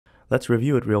let's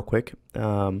review it real quick.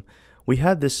 We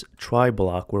had this try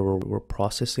block where we're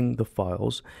processing the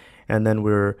files, and then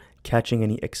we're catching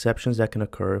any exceptions that can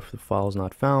occur if the file is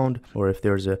not found, or if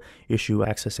there's an issue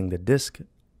accessing the disk.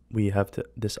 We have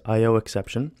this IO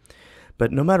exception.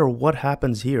 But no matter what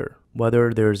happens here,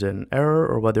 whether there's an error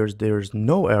or whether there's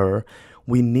no error,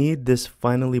 we need this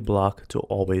finally block to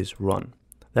always run.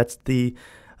 That's the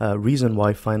reason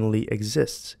why finally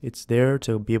exists. It's there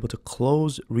to be able to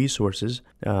close resources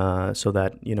so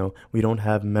that we don't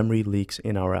have memory leaks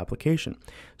in our application.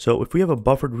 So if we have a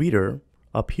buffered reader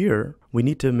up here, we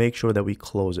need to make sure that we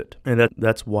close it, and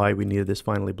that's why we need this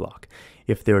finally block.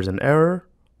 If there's an error,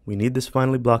 we need this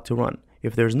finally block to run.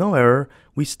 If there's no error,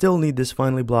 we still need this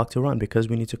finally block to run because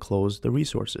we need to close the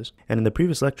resources. And in the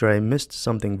previous lecture, I missed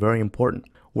something very important.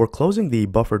 We're closing the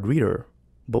buffered reader,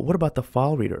 but what about the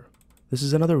file reader? This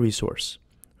is another resource,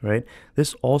 right?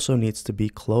 This also needs to be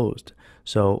closed.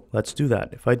 So let's do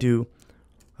that. If I do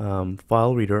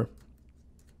file reader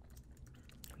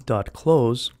dot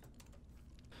close,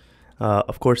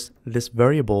 of course, this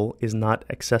variable is not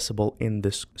accessible in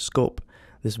this scope.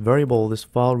 This variable, this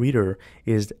file reader,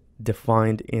 is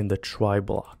defined in the try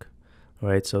block,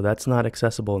 right? So that's not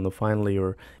accessible in the finally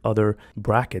or other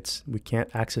brackets. We can't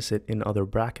access it in other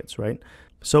brackets, right?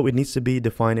 So it needs to be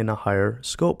defined in a higher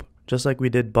scope. Just like we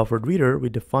did buffered reader, we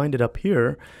defined it up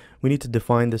here. We need to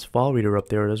define this file reader up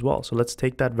there as well. So let's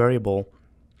take that variable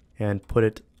and put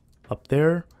it up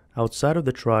there outside of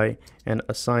the try and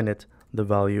assign it the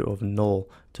value of null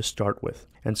to start with.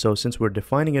 And so since we're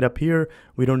defining it up here,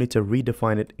 we don't need to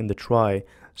redefine it in the try.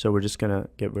 So we're just gonna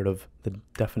get rid of the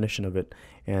definition of it,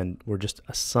 and we're just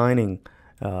assigning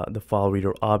the file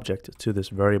reader object to this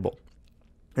variable.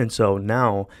 And so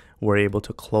now we're able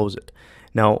to close it.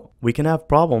 Now we can have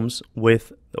problems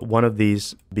with one of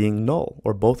these being null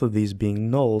or both of these being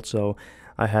null. So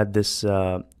I had this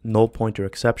null pointer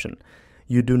exception.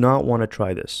 You do not want to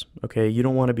try this, okay? You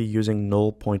don't want to be using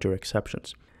null pointer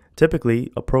exceptions. Typically,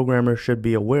 a programmer should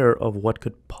be aware of what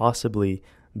could possibly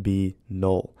be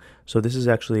null. So this is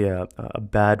actually a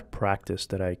bad practice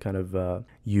that I kind of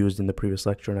used in the previous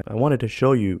lecture, and I wanted to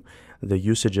show you the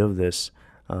usage of this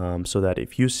so that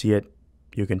if you see it,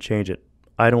 you can change it.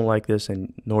 I don't like this,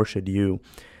 and nor should you.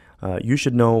 You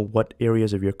should know what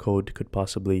areas of your code could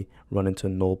possibly run into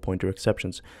null pointer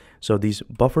exceptions. So these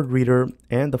buffered reader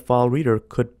and the file reader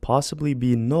could possibly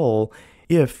be null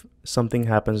if something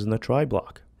happens in the try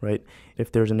block, right?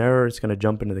 If there's an error, it's going to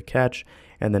jump into the catch,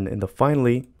 and then in the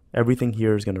finally, everything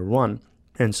here is going to run.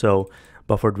 And so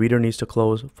buffered reader needs to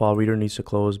close, file reader needs to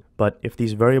close, but if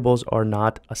these variables are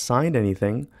not assigned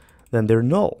anything, then they're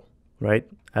null, right?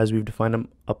 As we've defined them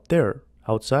up there,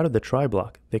 outside of the try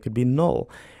block, they could be null.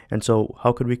 And so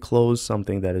how could we close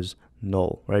something that is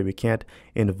null, right? We can't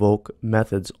invoke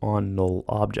methods on null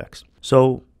objects.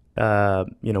 So,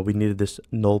 we needed this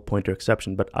null pointer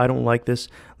exception, but I don't like this.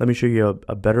 Let me show you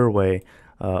a better way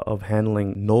of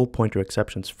handling null pointer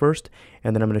exceptions first,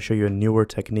 and then I'm going to show you a newer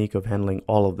technique of handling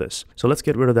all of this. So let's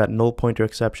get rid of that null pointer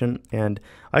exception, and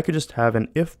I could just have an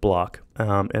if block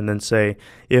and then say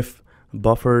if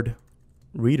buffered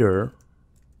reader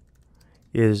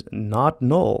is not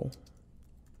null,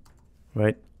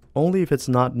 right? Only if it's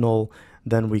not null,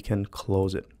 then we can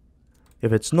close it.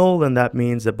 If it's null, then that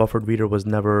means that buffered reader was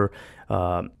never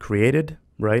created,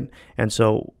 right? And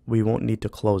so we won't need to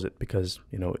close it because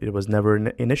it was never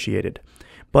initiated.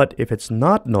 But if it's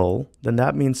not null, then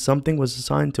that means something was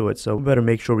assigned to it. So we better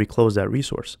make sure we close that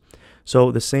resource.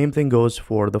 So the same thing goes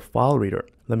for the file reader.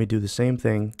 Let me do the same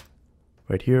thing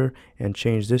right here and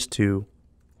change this to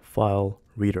file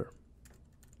reader.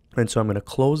 And so I'm going to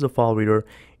close the file reader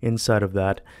inside of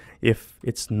that. If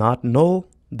it's not null,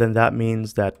 then that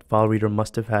means that file reader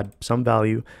must have had some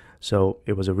value. So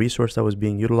it was a resource that was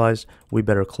being utilized. We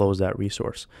better close that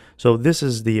resource. So this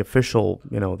is the official,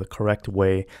 the correct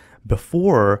way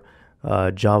before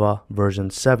Java version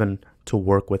 7 to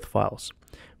work with files.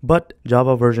 But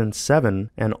Java version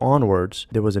 7 and onwards,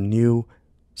 there was a new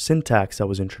syntax that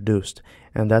was introduced,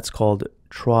 and that's called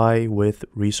try with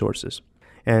resources.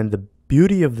 And the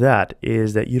beauty of that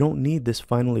is that you don't need this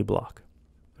finally block,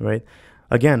 right?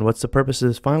 Again, what's the purpose of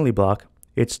this finally block?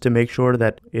 It's to make sure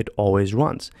that it always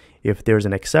runs. If there's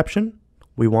an exception,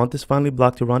 we want this finally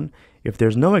block to run. If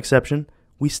there's no exception,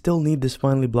 we still need this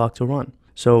finally block to run.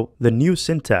 So the new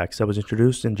syntax that was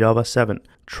introduced in Java 7,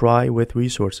 try with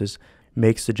resources,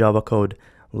 makes the Java code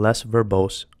less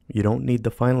verbose. You don't need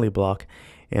the finally block,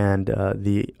 and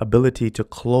the ability to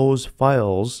close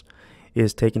files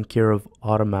is taken care of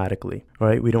automatically,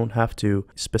 right? We don't have to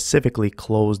specifically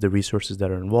close the resources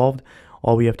that are involved.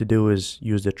 All we have to do is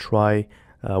use the try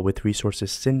with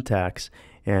resources syntax,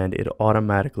 and it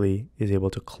automatically is able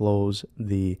to close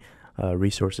the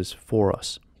resources for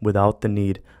us without the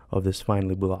need of this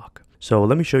finally block. So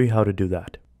let me show you how to do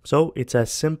that. So it's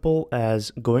as simple as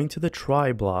going to the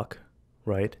try block,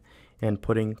 right, and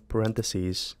putting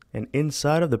parentheses, and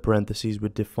inside of the parentheses we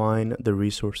define the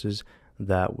resources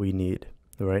that we need.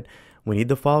 All right, we need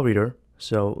the file reader,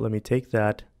 so let me take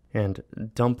that and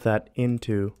dump that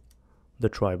into the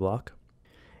try block.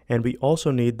 And we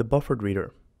also need the buffered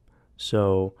reader,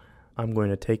 so I'm going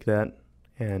to take that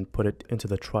and put it into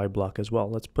the try block as well.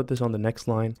 Let's put this on the next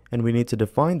line, and we need to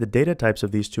define the data types of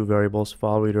these two variables,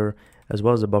 file reader as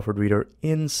well as the buffered reader,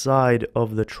 inside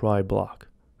of the try block.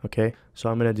 Okay, so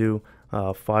I'm going to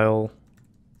do file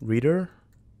reader,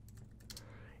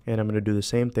 and I'm going to do the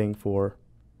same thing for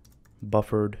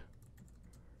buffered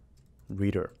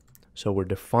reader. So we're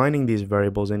defining these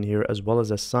variables in here as well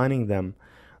as assigning them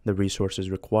the resources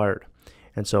required.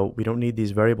 And so we don't need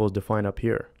these variables defined up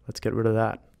here. Let's get rid of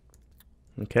that.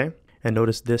 Okay, and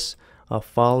notice this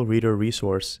file reader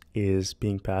resource is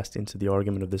being passed into the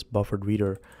argument of this buffered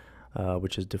reader,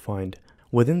 which is defined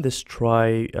within this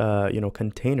try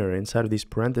container. Inside of these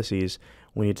parentheses,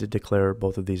 we need to declare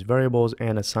both of these variables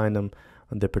and assign them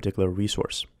the particular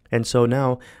resource. And so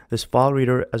now this file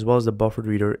reader as well as the buffered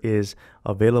reader is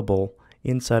available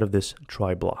inside of this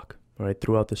try block, right,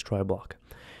 throughout this try block.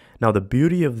 Now the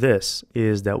beauty of this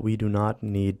is that we do not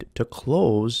need to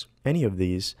close any of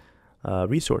these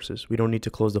resources. We don't need to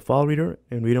close the file reader,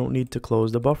 and we don't need to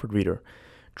close the buffered reader.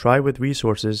 Try with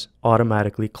resources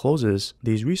automatically closes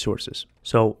these resources.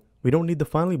 So we don't need the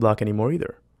finally block anymore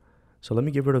either. So let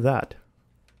me get rid of that.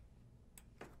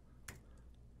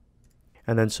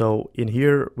 And then so in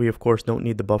here, we of course don't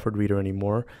need the buffered reader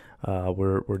anymore.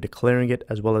 We're declaring it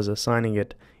as well as assigning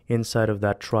it inside of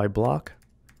that try block.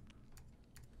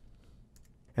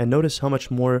 And notice how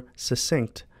much more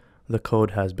succinct the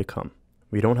code has become.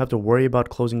 We don't have to worry about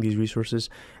closing these resources.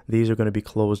 These are going to be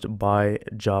closed by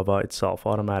Java itself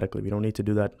automatically. We don't need to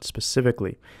do that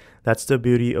specifically. That's the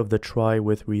beauty of the try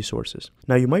with resources.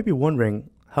 Now you might be wondering,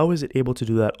 how is it able to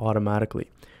do that automatically?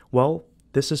 Well,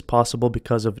 this is possible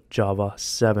because of Java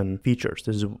 7 features.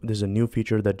 This is a new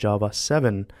feature that Java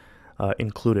 7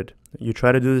 included. You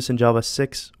try to do this in Java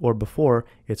 6 or before,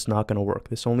 it's not going to work.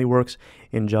 This only works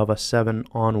in Java 7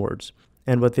 onwards.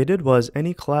 And what they did was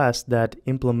any class that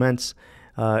implements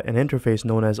an interface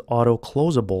known as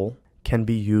AutoCloseable can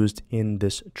be used in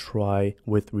this try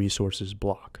with resources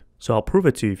block. So I'll prove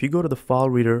it to you. If you go to the file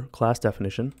reader class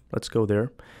definition, let's go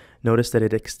there. Notice that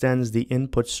it extends the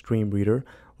input stream reader.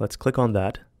 Let's click on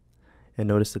that, and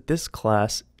notice that this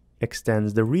class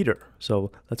extends the reader.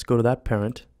 So let's go to that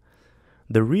parent.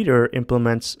 The reader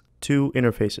implements two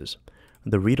interfaces,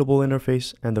 the readable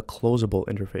interface and the closable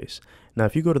interface. Now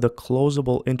if you go to the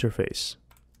closable interface,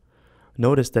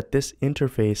 notice that this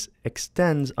interface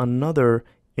extends another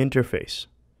interface,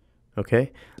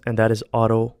 okay, and that is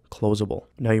AutoCloseable.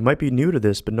 Now you might be new to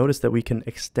this, but notice that we can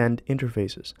extend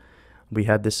interfaces. We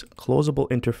had this closable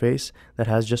interface that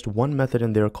has just one method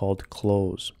in there called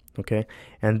close, okay,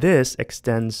 and this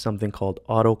extends something called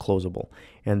AutoCloseable,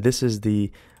 and this is the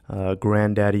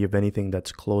granddaddy of anything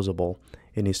that's closable.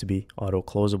 It needs to be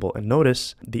AutoCloseable. And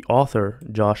notice the author,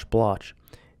 Josh Bloch,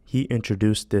 he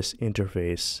introduced this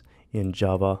interface in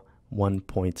Java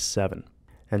 1.7.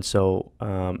 And so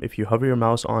if you hover your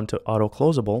mouse onto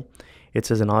AutoCloseable, it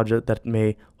says an object that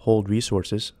may hold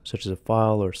resources such as a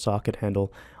file or socket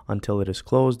handle until it is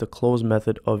closed. The close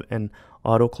method of an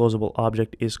AutoCloseable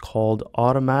object is called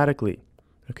automatically,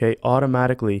 okay,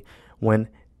 automatically when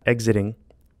exiting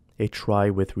a try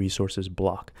with resources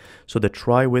block. So the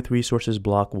try with resources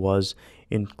block was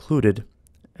included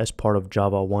as part of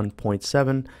Java 1.7,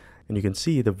 and you can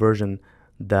see the version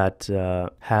that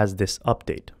has this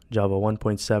update. Java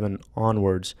 1.7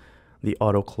 onwards, the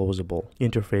AutoCloseable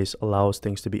interface allows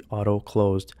things to be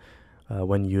auto-closed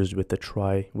when used with the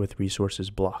try with resources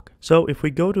block. So if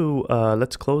we go to,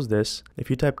 let's close this,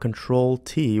 if you type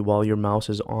Control-T while your mouse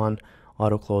is on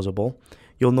AutoCloseable,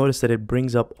 you'll notice that it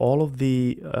brings up all of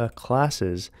the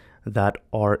classes that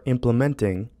are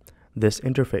implementing this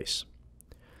interface.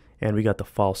 And we got the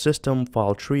file system,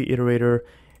 file tree iterator,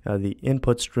 the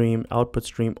input stream, output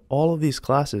stream, all of these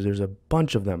classes, there's a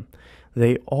bunch of them.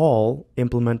 They all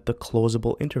implement the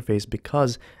closable interface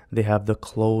because they have the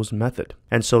close method.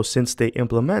 And so since they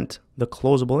implement the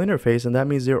closable interface, and that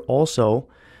means they're also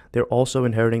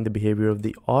inheriting the behavior of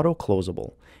the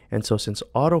AutoCloseable. And so since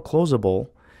AutoCloseable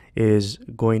is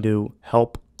going to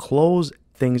help close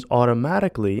things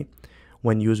automatically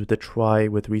when used with the try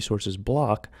with resources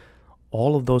block,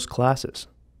 all of those classes,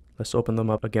 let's open them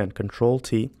up again,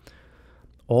 Control-T,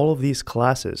 all of these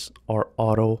classes are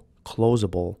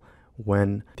auto-closable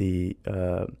when the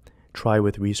try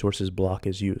with resources block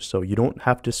is used. So you don't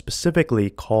have to specifically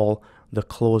call the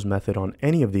close method on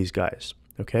any of these guys.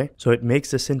 Okay, so it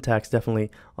makes the syntax definitely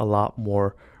a lot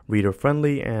more reader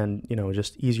friendly and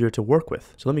just easier to work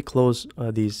with. So let me close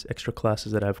these extra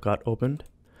classes that I've got opened.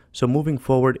 So moving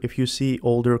forward, if you see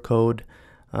older code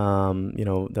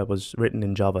that was written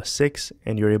in Java 6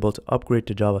 and you're able to upgrade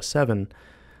to Java 7,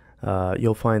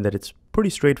 you'll find that it's pretty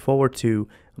straightforward to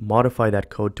modify that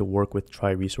code to work with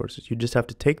try resources. You just have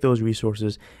to take those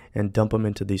resources and dump them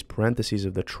into these parentheses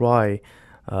of the try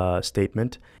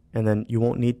statement, and then you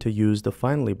won't need to use the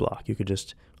finally block. You could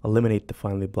just eliminate the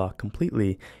finally block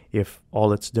completely if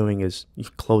all it's doing is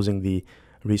closing the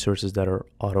resources that are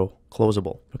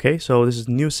auto-closable. Okay, so this is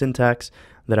new syntax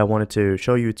that I wanted to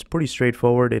show you. It's pretty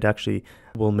straightforward. It actually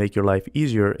will make your life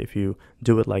easier if you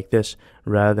do it like this,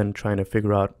 rather than trying to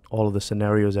figure out all of the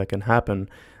scenarios that can happen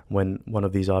when one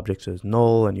of these objects is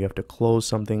null and you have to close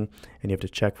something and you have to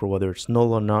check for whether it's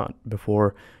null or not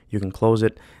before you can close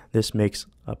it. This makes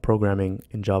programming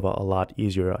in Java a lot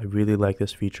easier. I really like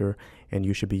this feature, and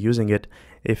you should be using it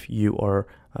if you are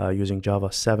using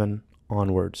Java 7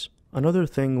 onwards. Another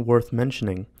thing worth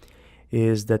mentioning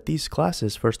is that these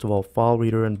classes, first of all, file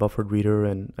reader and buffered reader,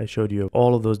 and I showed you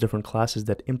all of those different classes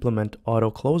that implement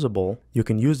auto-closable. You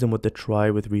can use them with the try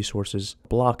with resources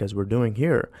block as we're doing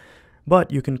here,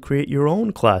 but you can create your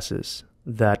own classes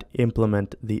that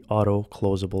implement the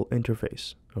auto-closable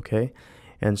interface, okay?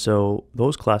 And so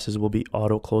those classes will be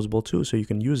auto-closable too, so you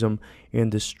can use them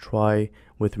in this try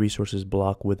with resources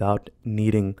block without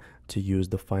needing to use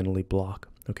the finally block.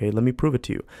 Okay, let me prove it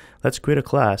to you. Let's create a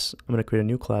class. I'm going to create a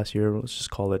new class here. Let's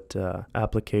just call it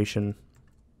application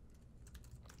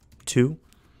 2,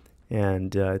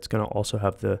 and it's going to also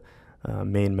have the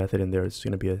main method in there. It's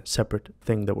going to be a separate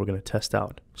thing that we're going to test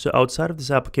out. So outside of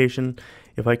this application,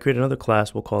 if I create another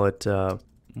class, we'll call it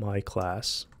my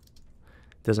class.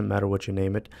 Doesn't matter what you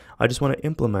name it. I just want to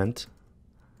implement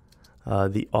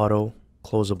the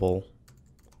auto-closable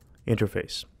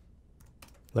interface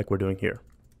like we're doing here.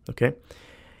 Okay,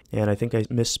 and I think I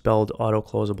misspelled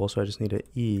auto-closable, so I just need an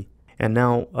E. And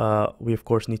now we of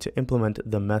course need to implement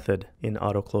the method in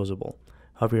auto-closable.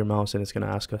 Hover your mouse and it's going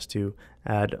to ask us to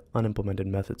add unimplemented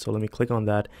methods. So let me click on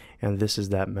that, and this is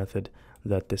that method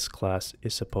that this class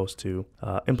is supposed to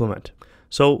implement.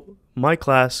 So my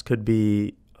class could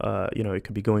be it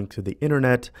could be going to the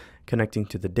internet, connecting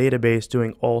to the database,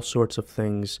 doing all sorts of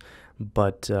things,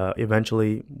 but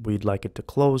eventually we'd like it to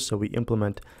close, so we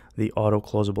implement the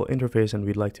auto-closable interface, and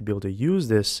we'd like to be able to use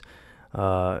this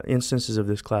instances of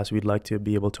this class. We'd like to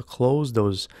be able to close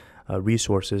those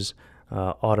resources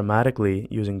automatically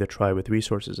using the try with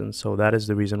resources, and so that is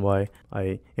the reason why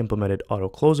I implemented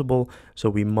auto-closable. So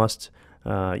we must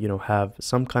have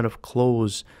some kind of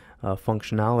close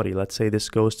functionality. Let's say this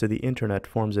goes to the internet,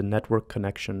 forms a network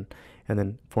connection, and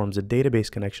then forms a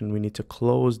database connection. We need to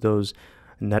close those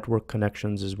network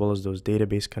connections as well as those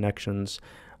database connections.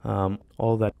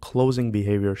 All that closing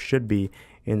behavior should be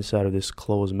inside of this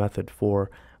close method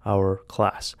for our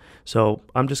class. So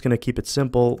I'm just going to keep it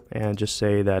simple and just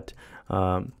say that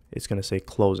it's going to say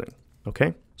closing.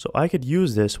 Okay, so I could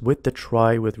use this with the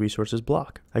try with resources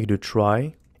block. I could do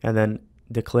try and then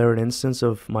declare an instance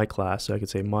of my class. So I could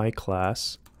say my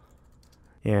class,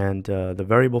 and the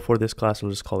variable for this class,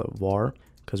 we'll just call it var,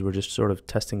 because we're just sort of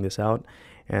testing this out,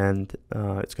 and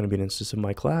it's going to be an instance of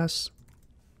my class,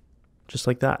 just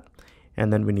like that.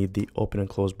 And then we need the open and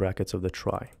close brackets of the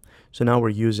try. So now we're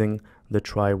using the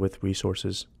try with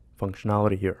resources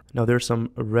functionality here. Now there's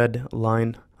some red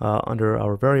line under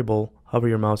our variable. Hover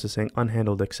your mouse is saying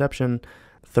unhandled exception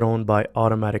thrown by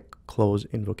automatic close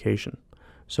invocation.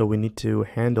 So we need to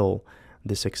handle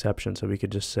this exception. So we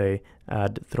could just say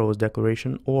add throws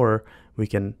declaration, or we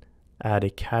can add a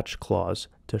catch clause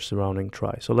to surrounding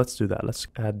try. So let's do that. Let's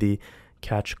add the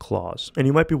catch clause. And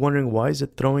you might be wondering, why is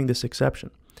it throwing this exception?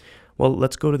 Well,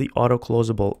 let's go to the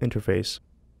auto-closable interface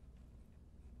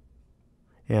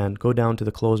and go down to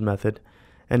the close method,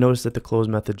 and notice that the close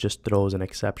method just throws an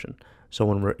exception. So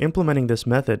when we're implementing this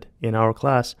method in our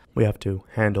class, we have to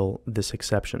handle this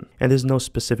exception. And there's no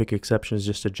specific exception, it's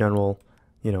just a general,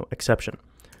 exception,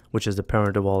 which is the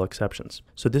parent of all exceptions.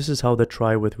 So this is how the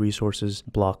try with resources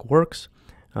block works.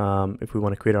 If we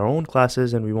want to create our own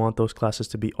classes and we want those classes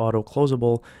to be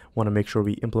auto-closable, want to make sure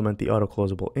we implement the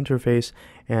auto-closable interface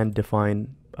and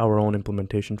define our own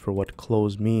implementation for what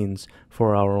close means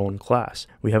for our own class.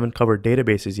 We haven't covered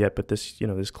databases yet, but this,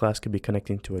 this class could be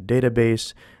connecting to a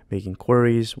database, making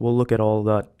queries. We'll look at all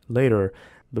that later.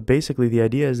 But basically the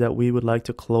idea is that we would like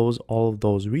to close all of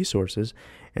those resources,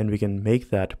 and we can make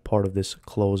that part of this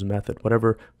close method.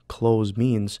 Whatever close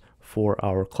means for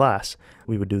our class,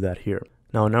 we would do that here.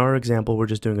 Now in our example, we're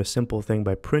just doing a simple thing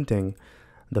by printing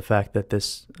the fact that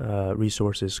this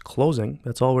resource is closing.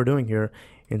 That's all we're doing here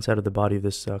inside of the body of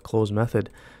this close method.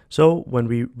 So when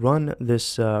we run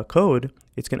this code,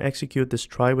 it's going to execute this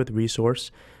try with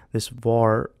resource. This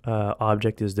var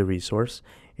object is the resource,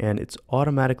 and it's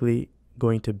automatically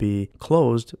going to be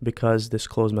closed because this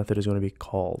close method is going to be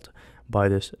called by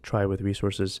this try with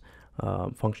resources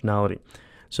functionality.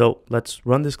 So let's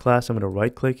run this class. I'm going to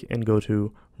right click and go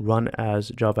to run as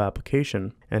Java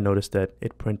application, and notice that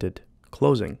it printed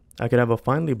closing. I could have a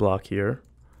finally block here,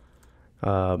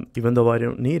 even though I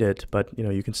don't need it, but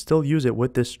you can still use it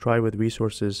with this try with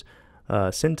resources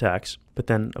syntax, but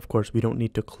then of course we don't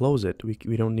need to close it.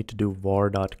 We don't need to do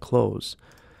var.close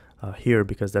here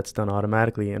because that's done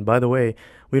automatically. And by the way,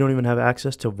 we don't even have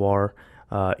access to var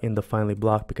in the finally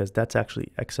block because that's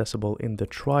actually accessible in the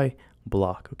try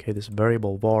block. Okay, this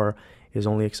variable var is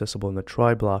only accessible in the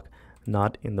try block,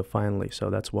 not in the finally. So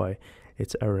that's why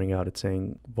it's erroring out. It's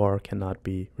saying var cannot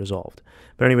be resolved.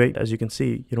 But anyway, as you can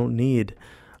see, you don't need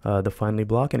the finally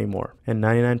block anymore. And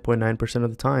 99.9% of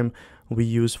the time, we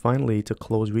use finally to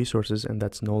close resources, and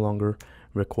that's no longer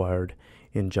required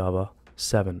in Java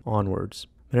 7 onwards.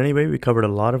 But anyway, we covered a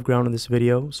lot of ground in this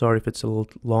video. Sorry if it's a little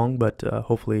long, but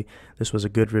hopefully this was a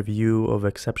good review of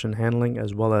exception handling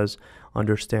as well as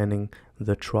understanding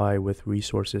the try with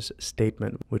resources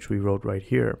statement, which we wrote right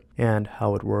here, and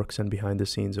how it works and behind the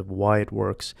scenes of why it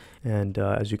works. And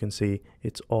as you can see,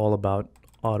 it's all about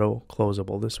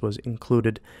AutoCloseable. This was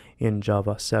included in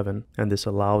Java 7, and this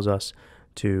allows us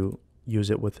to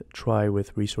use it with try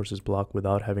with resources block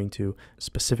without having to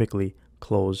specifically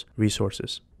close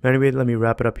resources. Anyway, let me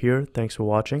wrap it up here. Thanks for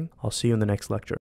watching. I'll see you in the next lecture.